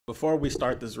Before we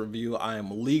start this review, I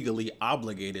am legally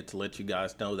obligated to let you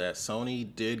guys know that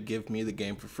Sony did give me the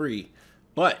game for free,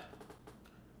 but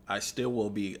I still will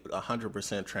be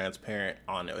 100% transparent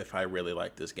on it if I really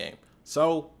like this game.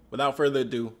 So without further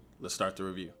ado, let's start the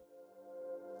review.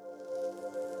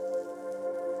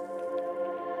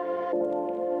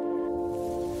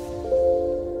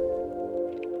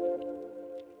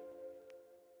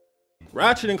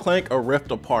 Ratchet & Clank: A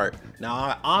Rift Apart. Now,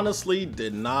 I honestly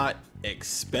did not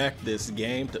expect this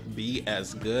game to be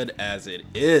as good as it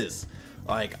is.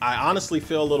 Like, I honestly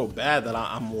feel a little bad that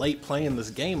I'm late playing this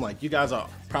game. Like, you guys are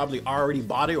probably already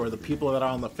bought it, or the people that are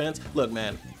on the fence. Look,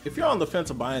 man, if you're on the fence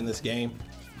of buying this game,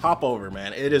 hop over,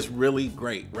 man. It is really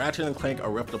great. Ratchet & Clank: A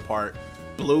Rift Apart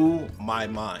blew my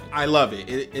mind. I love it.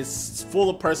 It's full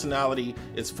of personality,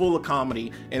 it's full of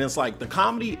comedy, and it's like the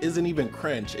comedy isn't even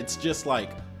cringe. It's just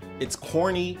like, it's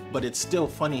corny, but it's still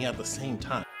funny at the same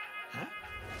time. Huh?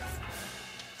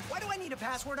 Why do I need a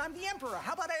password? I'm the Emperor.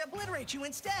 How about I obliterate you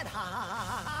instead? Ha ha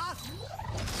ha ha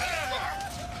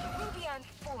ha! Rubion's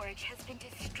forge has been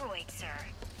destroyed, sir.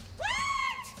 What?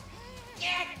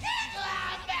 Get that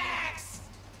Lombax!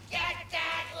 Get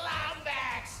that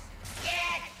Lombax!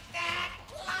 Get that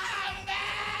Lombax!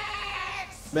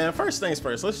 Man, first things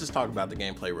first, let's just talk about the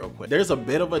gameplay real quick. There's a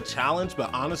bit of a challenge,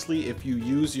 but honestly, if you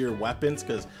use your weapons,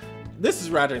 because this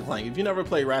is Ratchet & Clank. If you never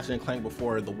played Ratchet & Clank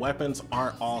before, the weapons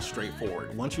aren't all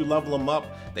straightforward. Once you level them up,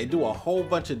 they do a whole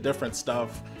bunch of different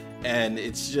stuff, and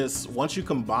it's just, once you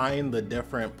combine the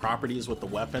different properties with the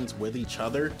weapons with each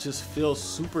other, it just feels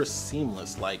super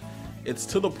seamless. Like, it's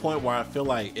to the point where I feel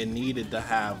like it needed to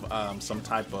have some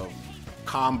type of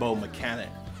combo mechanic,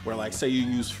 where, like, say you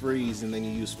use freeze and then you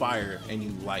use fire, and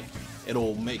you, like,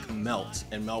 it'll make melt,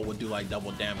 and melt would do like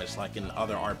double damage like in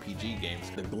other RPG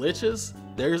games. The glitches,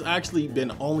 there's actually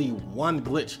been only one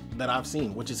glitch that I've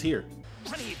seen, which is here.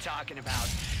 What are you talking about?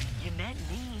 You met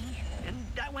me, and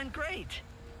that went great.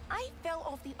 I fell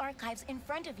off the archives in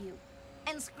front of you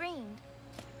and screamed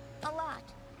a lot.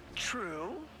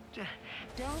 True.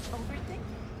 Don't overthink.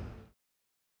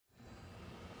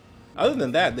 Other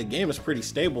than that, the game is pretty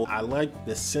stable. I like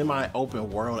the semi-open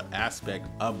world aspect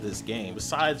of this game.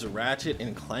 Besides Ratchet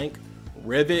and Clank,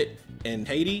 Rivet, and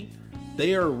Katie,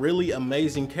 they are really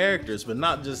amazing characters, but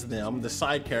not just them. The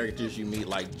side characters you meet,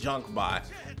 like Junkbot,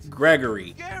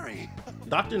 Gregory,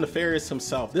 Dr. Nefarious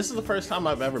himself. This is the first time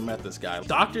I've ever met this guy.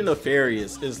 Dr.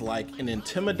 Nefarious is like an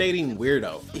intimidating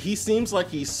weirdo. He seems like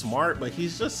he's smart, but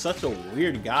he's just such a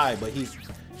weird guy, but he's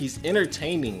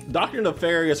entertaining. Dr.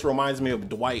 Nefarious reminds me of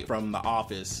Dwight from The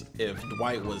Office if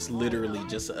Dwight was literally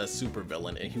just a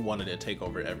supervillain and he wanted to take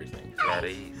over everything.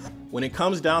 When it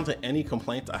comes down to any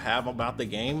complaints I have about the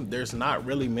game, there's not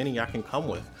really many I can come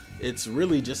with. It's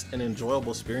really just an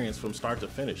enjoyable experience from start to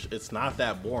finish. It's not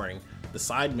that boring. The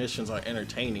side missions are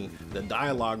entertaining. The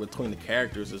dialogue between the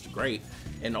characters is great.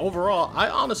 And overall, I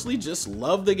honestly just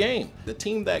love the game. The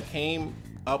team that came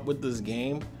up with this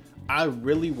game, I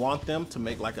really want them to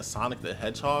make like a Sonic the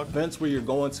Hedgehog events where you're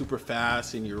going super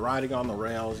fast and you're riding on the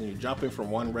rails and you're jumping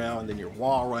from one rail and then you're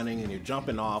wall running and you're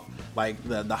jumping off. Like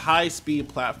the high speed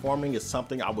platforming is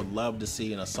something I would love to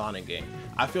see in a Sonic game.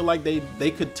 I feel like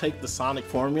they could take the Sonic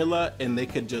formula and they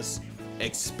could just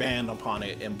expand upon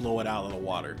it and blow it out of the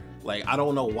water. Like, I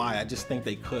don't know why, I just think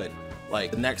they could.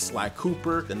 Like the next Sly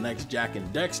Cooper, the next Jack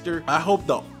and Dexter. I hope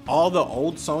all the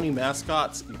old Sony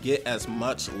mascots get as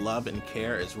much love and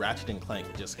care as Ratchet & Clank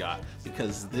just got,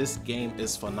 because this game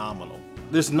is phenomenal.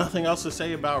 There's nothing else to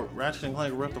say about Ratchet &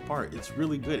 Clank Rift Apart. It's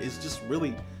really good. It's just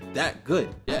really that good.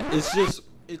 Yeah, it's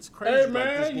crazy. Hey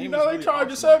man, like, you know they charge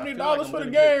you $70 for the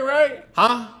game, right?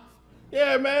 Huh?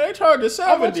 Yeah, man, they charge you $70.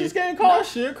 How much this game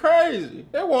cost? That shit crazy.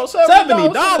 They want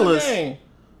 $70 for the game.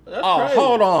 That's crazy.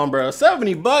 Hold on, bro.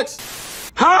 70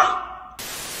 bucks? Huh?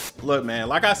 Look, man,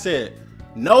 like I said,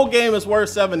 no game is worth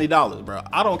 $70, bro.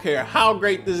 I don't care how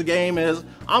great this game is.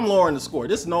 I'm lowering the score.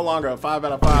 This is no longer a 5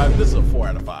 out of 5. This is a 4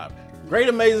 out of 5. Great,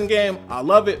 amazing game. I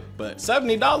love it, but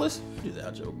 $70? Get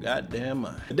out your goddamn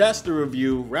mind. That's the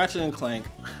review. Ratchet & Clank.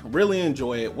 Really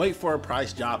enjoy it. Wait for a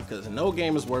price drop because no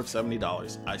game is worth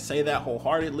 $70. I say that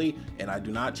wholeheartedly, and I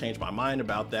do not change my mind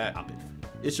about that.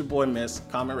 It's your boy Miss.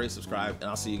 Comment, rate, subscribe, and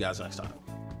I'll see you guys next time.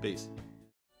 Peace.